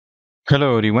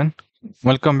Hello everyone.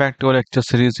 Welcome back to our lecture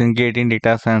series in Gating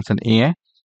Data Science and AI.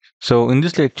 So in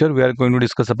this lecture we are going to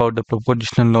discuss about the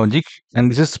propositional logic and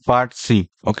this is part C.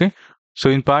 Okay. So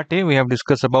in part A we have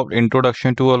discussed about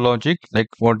introduction to a logic, like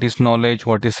what is knowledge,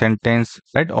 what is sentence,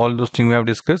 right? All those things we have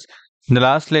discussed. In the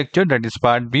last lecture, that is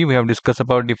part B, we have discussed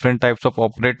about different types of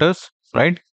operators,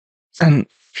 right? And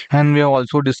and we have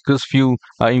also discussed few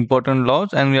important laws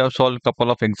and we have solved a couple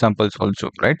of examples also,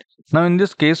 right? Now in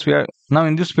this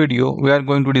video we are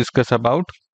going to discuss about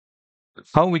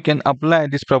how we can apply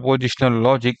this propositional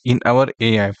logic in our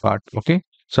AI part. Okay,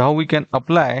 so how we can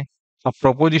apply a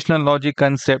propositional logic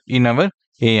concept in our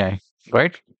AI,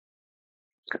 right?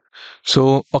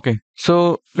 So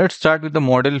let's start with the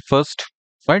model first,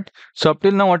 right? So up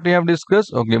till now, what we have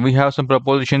discussed, okay, we have some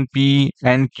proposition P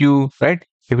and Q, right?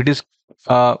 If it is,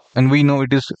 and we know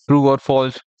it is true or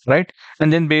false, right?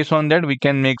 And then based on that, we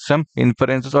can make some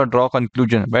inferences or draw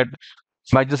conclusion, but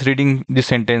by just reading the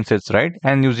sentences, right?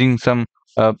 And using some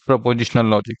propositional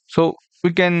logic. So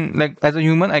we can, like, as a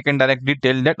human, I can directly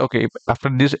tell that, okay,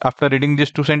 if after reading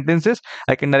these two sentences,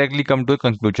 I can directly come to a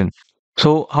conclusion.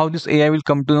 So how this AI will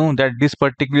come to know that this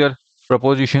particular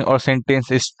proposition or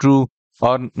sentence is true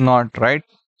or not, right?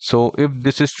 So if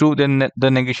this is true, then the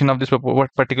negation of this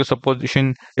what particular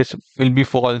supposition is will be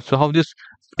false. So how this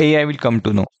AI will come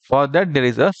to know? For that there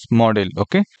is a model.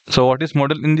 Okay. So what is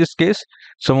model in this case?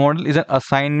 So model is an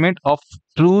assignment of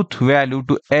truth value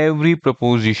to every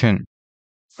proposition,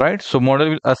 right? So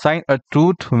model will assign a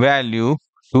truth value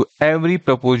to every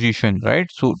proposition, right?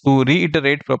 So to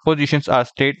reiterate, propositions are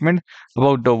statements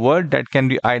about the world that can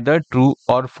be either true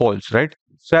or false, right?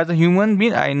 So as a human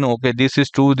being, I know, okay, this is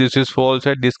true, this is false,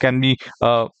 right? This can be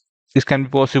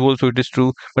possible, so it is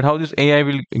true. But how this AI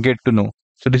will get to know?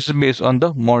 So this is based on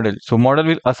the model. So model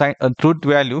will assign a truth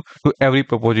value to every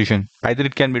proposition. Either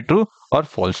it can be true or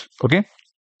false. Okay.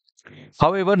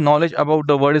 However, knowledge about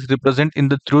the world is represented in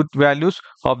the truth values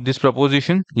of this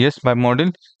proposition. Yes, by model.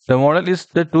 The model is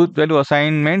the truth value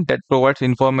assignment that provides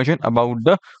information about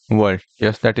the world.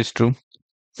 Yes, that is true.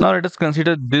 Now let us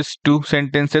consider these two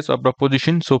sentences of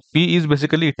proposition. So P is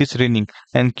basically it is raining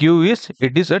and Q is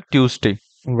it is a Tuesday,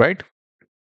 right?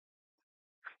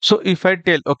 So if I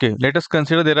tell, okay, let us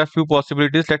consider there are few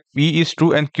possibilities that P is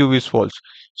true and Q is false.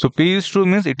 So P is true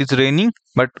means it is raining,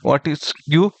 but what is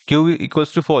Q? Q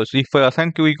equals to false. If I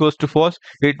assign Q equals to false,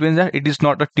 it means that it is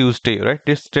not a Tuesday, right?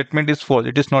 This statement is false.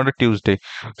 It is not a Tuesday.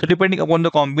 So depending upon the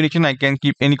combination, I can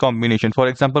keep any combination. For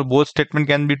example, both statement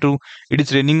can be true. It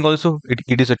is raining also.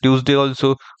 It is a Tuesday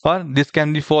also. Or this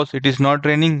can be false. It is not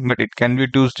raining, but it can be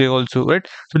Tuesday also, right?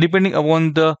 So depending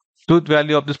upon the truth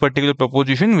value of this particular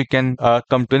proposition, we can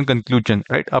come to a conclusion,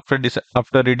 right?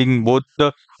 After reading both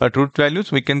the truth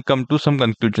values, we can come to some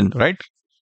conclusion, right?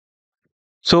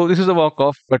 So this is a work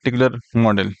of particular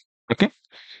model. Okay,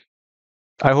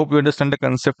 I hope you understand the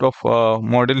concept of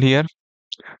model here.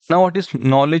 Now what is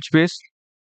knowledge base?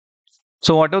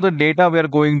 So whatever the data we are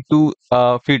going to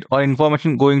feed or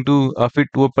information going to feed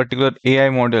to a particular AI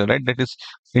model, right? That is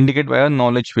indicated by a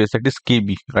knowledge base, that is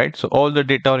KB, right? So all the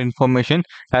data or information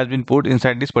has been put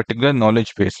inside this particular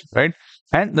knowledge base, right?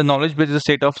 And the knowledge base is a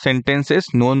set of sentences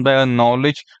known by a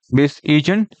knowledge base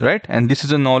agent, right? And this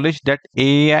is a knowledge that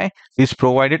AI is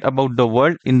provided about the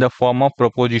world in the form of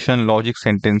proposition logic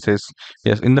sentences.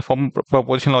 Yes, in the form of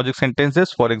proposition logic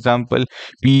sentences, for example,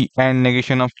 P and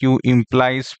negation of Q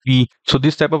implies P. So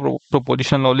this type of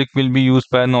propositional logic will be used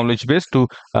by a knowledge base to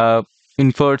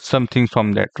infer something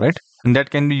from that, right? And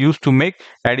that can be used to make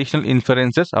additional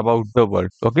inferences about the world.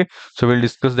 Okay, so we'll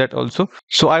discuss that also.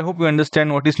 So I hope you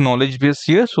understand what is knowledge base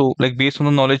here. So like based on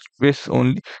the knowledge base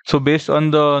only. So based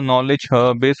on the knowledge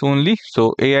base only,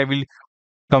 so AI will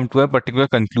come to a particular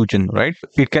conclusion, right?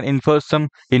 It can infer some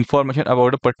information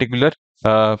about a particular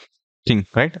thing,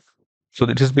 right? So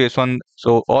this is based on,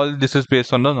 so all this is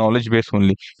based on the knowledge base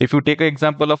only. If you take an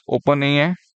example of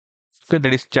OpenAI, okay,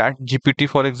 that is Chat GPT,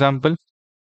 for example,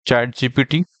 Chat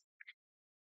GPT.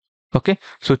 Okay,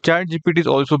 so Chat GPT is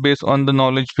also based on the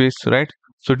knowledge base, right?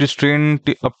 So it is trained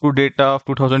up to data of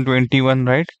 2021,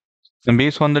 right? And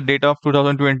based on the data of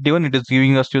 2021, it is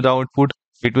giving us to the output.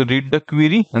 It will read the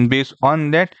query, and based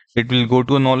on that, it will go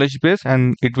to a knowledge base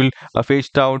and it will fetch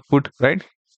the output, right?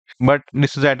 But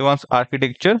this is advanced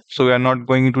architecture, so we are not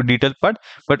going into detail part,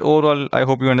 but overall I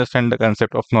hope you understand the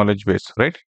concept of knowledge base,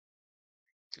 right?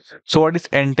 So what is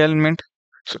entailment?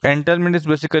 So entailment is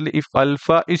basically if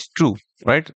alpha is true,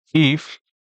 right? If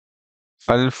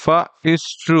alpha is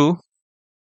true,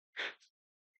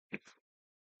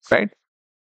 right,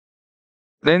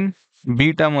 then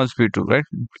beta must be true, right?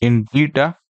 In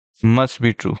beta must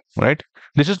be true, right?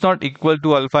 This is not equal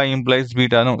to alpha implies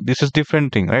beta. No, this is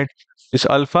different thing, right? This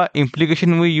alpha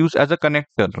implication we use as a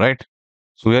connector, right?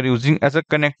 So we are using as a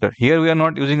connector. Here we are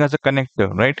not using as a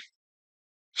connector, right?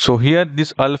 So here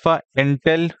this alpha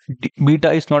entel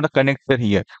beta is not a connector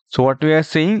here. So what we are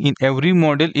saying, in every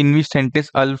model in which sentence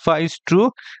alpha is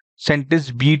true,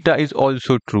 sentence beta is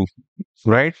also true,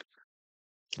 right?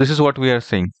 This is what we are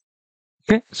saying.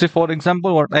 Okay. So for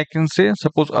example, what I can say,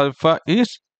 suppose alpha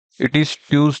is, it is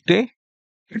Tuesday.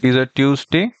 It is a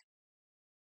Tuesday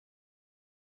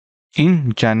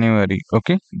in January.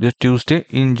 Okay. The Tuesday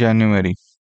in January,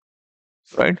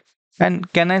 right?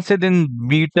 And can I say then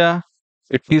beta,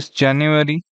 it is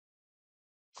January,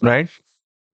 right?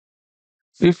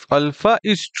 If alpha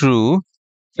is true,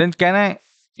 then can I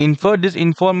infer this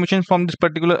information from this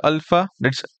particular alpha,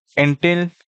 that's entail,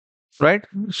 right?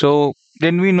 So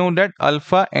then we know that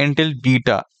alpha entail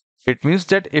beta. It means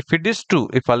that if it is true,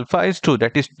 if alpha is true,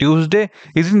 that is Tuesday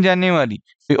is in January,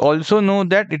 we also know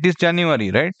that it is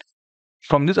January, right?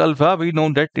 From this alpha we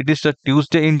know that it is a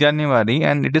Tuesday in January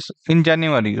and it is in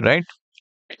January, right?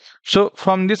 So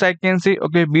from this I can say,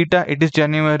 okay, beta, it is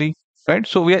January, right?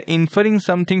 So we are inferring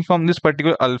something from this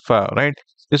particular alpha, right?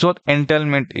 This is what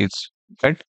entailment is,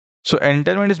 right? So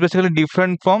entailment is basically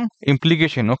different from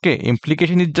implication. Okay,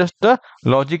 implication is just the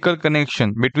logical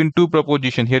connection between two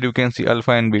propositions. Here you can see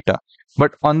alpha and beta.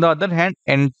 But on the other hand,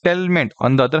 entailment,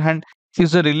 on the other hand,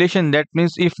 is a relation. That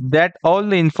means if that all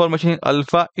the information in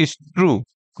alpha is true,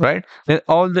 right, then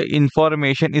all the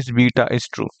information is beta is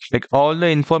true. Like all the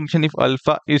information, if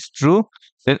alpha is true,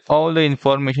 then all the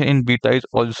information in beta is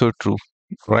also true,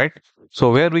 right?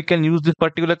 So where we can use this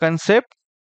particular concept.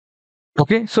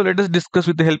 Okay, so let us discuss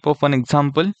with the help of an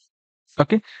example.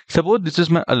 Okay, suppose this is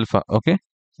my alpha. Okay,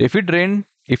 if it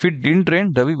didn't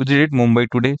rain, Ravi visited Mumbai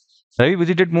today. Ravi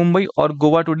visited Mumbai or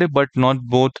Goa today, but not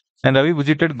both. And Ravi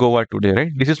visited Goa today,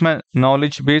 right? This is my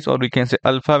knowledge base, or we can say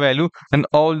alpha value, and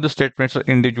all the statements are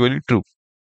individually true.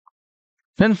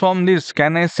 Then from this,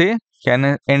 can I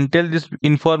entail this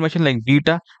information like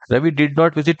beta? Ravi did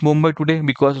not visit Mumbai today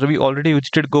because Ravi already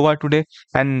visited Goa today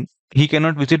and he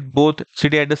cannot visit both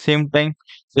city at the same time.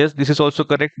 Yes, this is also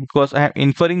correct because I am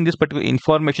inferring this particular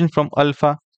information from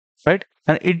alpha, right?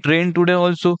 And it rained today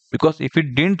also because if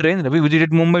it didn't rain, Ravi visited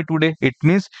Mumbai today. It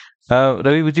means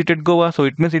Ravi visited Goa, so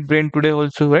it means it rained today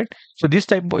also, right? So this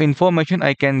type of information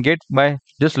I can get by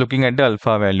just looking at the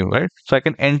alpha value, right? So I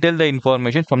can entail the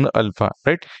information from the alpha,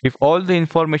 right? If all the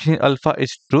information in alpha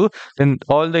is true, then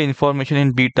all the information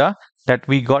in beta that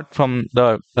we got from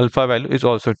the alpha value is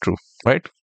also true, right?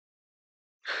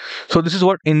 So this is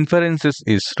what inferences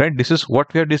is, right? This is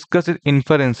what we have discussed is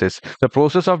inferences, the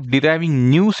process of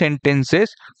deriving new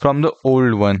sentences from the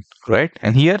old one, right?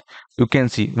 And here you can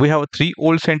see we have three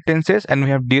old sentences and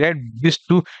we have derived these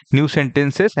two new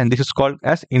sentences, and this is called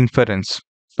as inference.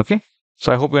 Okay.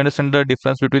 So I hope you understand the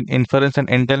difference between inference and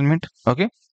entailment. Okay.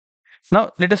 Now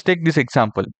let us take this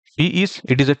example. P is,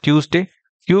 it is a Tuesday.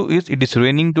 Q is, it is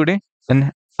raining today.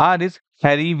 And R is,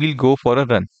 Harry will go for a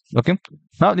run. Okay.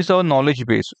 Now this is our knowledge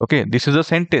base. Okay. This is a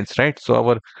sentence, right? So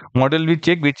our model will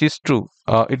check which is true.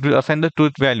 It will assign the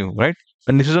truth value, right?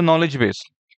 And this is a knowledge base.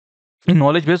 In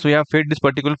knowledge base, we have fed this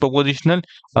particular propositional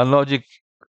logic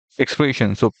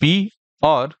expression. So P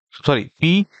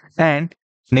and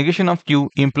negation of Q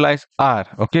implies R.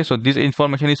 Okay. So this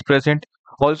information is present.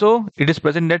 Also, it is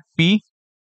present that P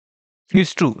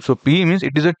is true. So P means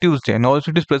it is a Tuesday, and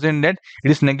also it is present that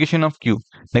it is negation of Q.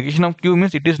 Negation of Q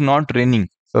means it is not raining.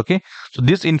 Okay. So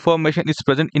this information is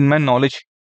present in my knowledge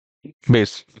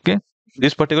base. Okay.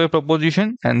 This particular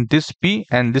proposition and this P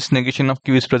and this negation of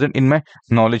Q is present in my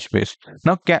knowledge base.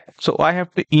 Now, so I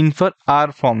have to infer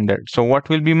R from that. So what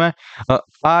will be my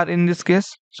R in this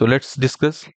case? So let's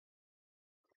discuss.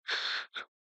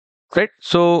 Right.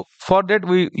 So for that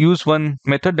we use one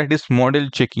method, that is model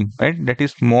checking. Right. That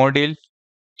is model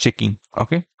checking.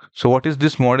 Okay. So what is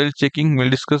this model checking? We'll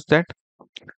discuss that.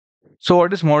 So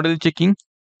what is model checking?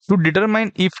 To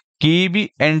determine if KB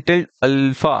entailed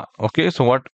alpha. Okay. So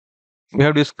what we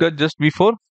have discussed just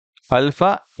before,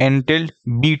 alpha entailed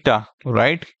beta,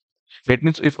 right? That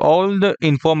means if all the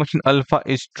information alpha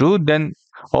is true, then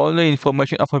all the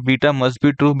information of a beta must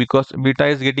be true because beta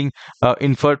is getting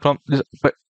inferred from this,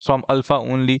 from alpha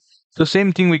only. So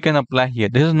same thing we can apply here.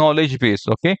 This is knowledge base,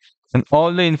 okay? And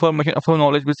all the information of a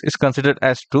knowledge base is considered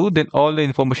as true, then all the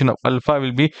information of alpha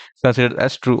will be considered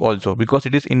as true also because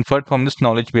it is inferred from this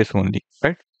knowledge base only,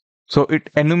 right? So it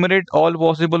enumerate all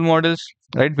possible models,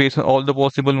 right? Based on all the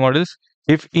possible models.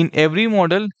 If in every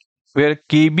model where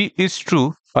KB is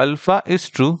true, alpha is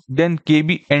true, then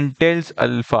KB entails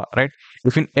alpha, right?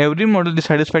 If in every model they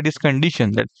satisfy this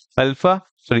condition that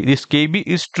this KB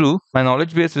is true, my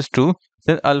knowledge base is true,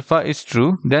 then alpha is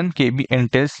true, then KB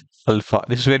entails alpha.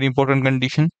 This is very important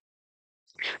condition.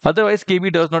 Otherwise,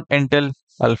 KB does not entail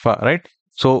alpha, right?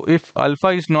 So if alpha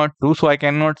is not true, so I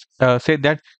cannot say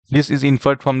that this is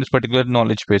inferred from this particular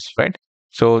knowledge base, right?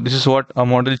 So this is what a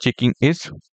model checking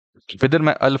is, whether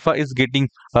my alpha is getting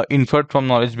inferred from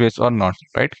knowledge base or not,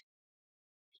 right?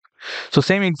 So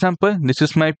same example, this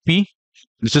is my P,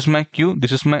 this is my Q,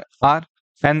 this is my R,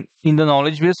 and in the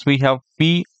knowledge base we have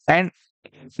P and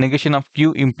negation of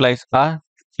Q implies R.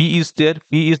 P is there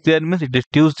means it is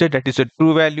Tuesday, that is a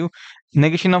true value.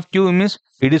 Negation of Q means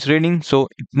it is raining, so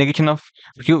negation of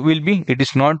Q will be it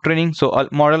is not raining. So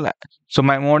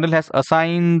my model has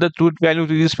assigned the truth value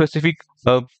to this specific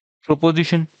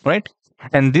proposition, right?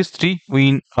 And these three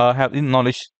we have in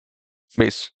knowledge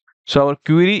base. So our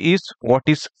query is what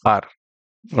is R,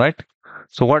 right?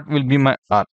 So what will be my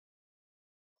R?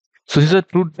 So this is a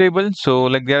truth table. So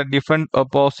like there are different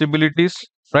possibilities,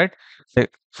 right?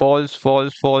 Like false,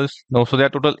 false, false. No, so there are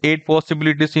total 8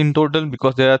 possibilities in total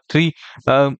because there are three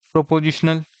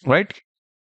propositional, right?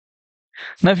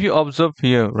 Now if you observe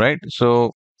here, right?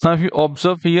 So now if you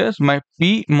observe here, my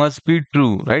P must be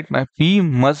true, right? My P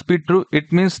must be true.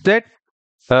 It means that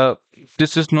uh,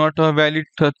 this is not a valid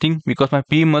thing because my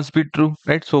P must be true,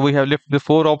 right? So we have left the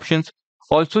 4 options.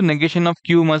 Also, negation of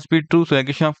Q must be true. So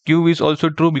negation of Q is also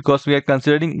true because we are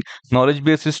considering knowledge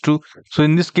base is true. So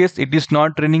in this case, it is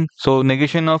not training. So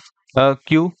negation of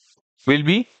Q will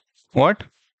be what?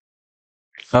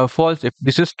 False. If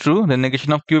this is true, then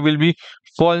negation of Q will be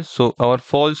false. So our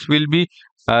false will be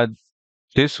uh,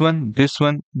 this one, this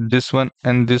one, this one,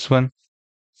 and this one,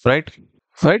 right?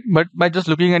 Right. But by just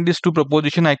looking at these two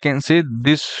proposition, I can say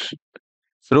this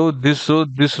row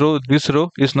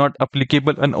is not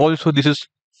applicable, and also this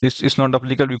is not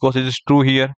applicable because it is true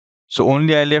here. So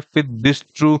only I left with this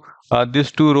true,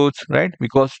 these two rows, right?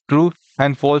 Because true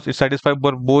and false is satisfied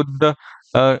for both the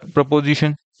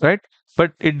proposition, right?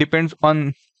 But it depends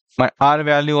on my R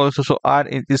value also. So R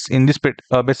is in this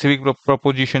specific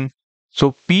proposition.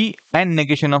 So P and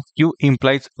negation of Q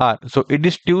implies R. So it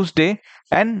is Tuesday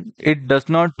and it does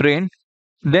not rain,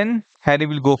 then Harry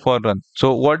will go for a run.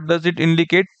 So what does it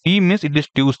indicate? P means it is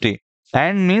Tuesday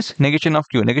and means negation of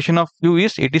Q. Negation of Q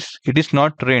is it is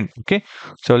not rain. Okay.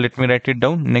 So let me write it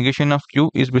down. Negation of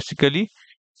Q is basically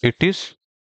it is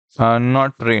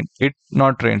not rain. It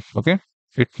not rain. Okay.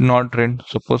 It not rain.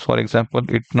 Suppose for example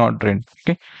it not rain.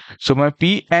 Okay. So my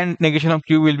P and negation of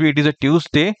Q will be it is a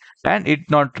Tuesday and it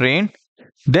not rain.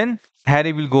 Then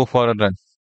Harry will go for a run.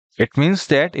 It means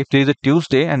that if there is a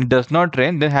Tuesday and it does not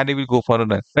rain, then Harry will go for a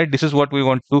run. Right? This is what we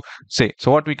want to say.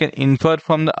 So what we can infer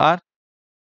from the R.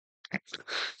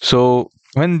 So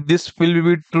when this will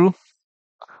be true,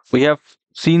 we have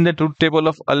seen the truth table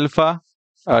of alpha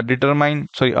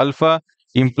alpha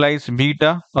implies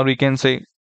beta, or we can say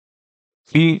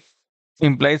P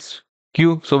implies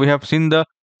Q. So we have seen the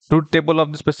truth table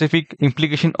of the specific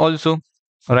implication also,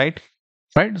 right?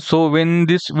 Right. So when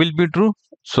this will be true,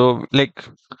 so like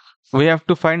we have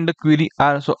to find the query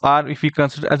R. So R, if we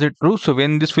consider as a true, so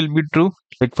when this will be true,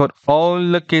 like for all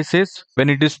the cases when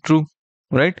it is true,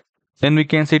 right? Then we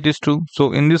can say it is true.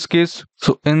 So in this case,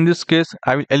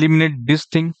 I will eliminate this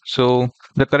thing. So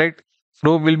the correct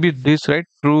row will be this, right?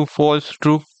 True, false,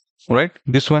 true, right?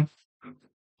 This one.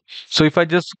 So if I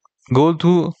just go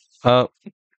through uh,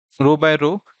 row by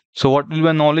row, so what will be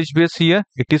my knowledge base here?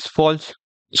 It is false.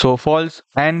 So false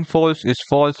and false is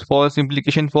false. False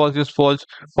implication false is false.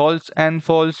 False and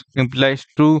false implies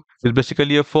true is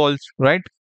basically a false, right?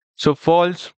 So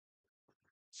false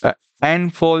uh,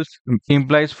 and false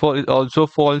implies false is also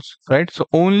false, right? So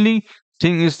only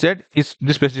thing is that is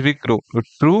this specific row. So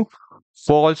true,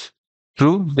 false,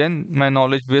 true. Then my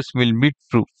knowledge base will be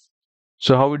true.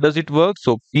 So how does it work?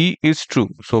 So P is true.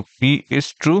 So P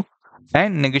is true,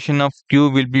 and negation of Q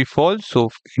will be false. So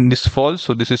in this false,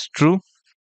 so this is true.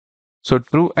 So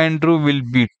true and true will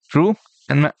be true,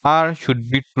 and my R should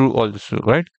be true also,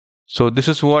 right? So this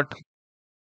is what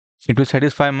it will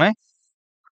satisfy my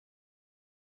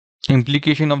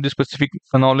implication of the specific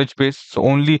knowledge base. So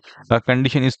only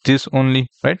condition is this only,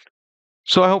 right?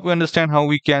 So I hope you understand how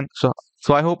we can.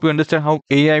 So I hope you understand how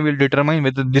AI will determine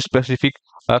whether this specific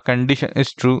condition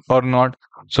is true or not.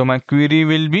 So my query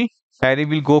will be Harry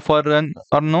will go for a run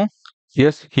or no.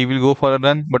 Yes, he will go for a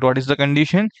run. But what is the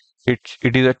condition? It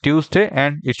is a Tuesday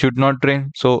and it should not rain.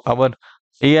 So our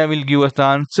AI will give us the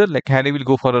answer like Harry will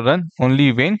go for a run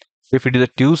only when if it is a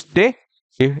Tuesday,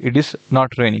 if it is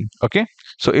not raining. Okay.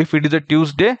 So if it is a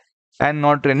Tuesday and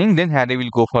not raining, then Harry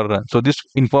will go for a run. So this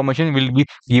information will be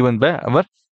given by our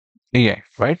AI,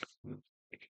 right?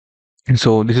 And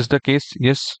so this is the case.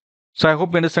 Yes. So I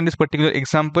hope you understand this particular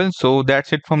example. So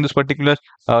that's it from this particular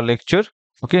lecture.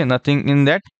 Okay, nothing in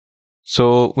that.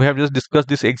 So we have just discussed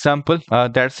this example.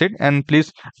 That's it. And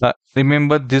please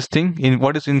remember this thing in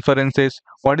what is inferences,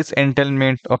 what is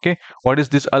entailment, okay, what is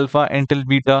this alpha entail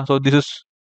beta. So this is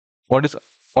what is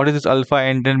what is this alpha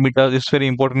entail beta. This is very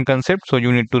important concept. So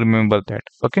you need to remember that.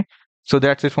 Okay. So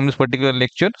that's it from this particular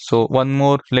lecture. So one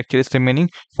more lecture is remaining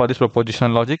for this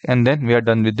propositional logic, and then we are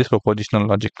done with this propositional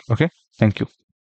logic. Okay. Thank you.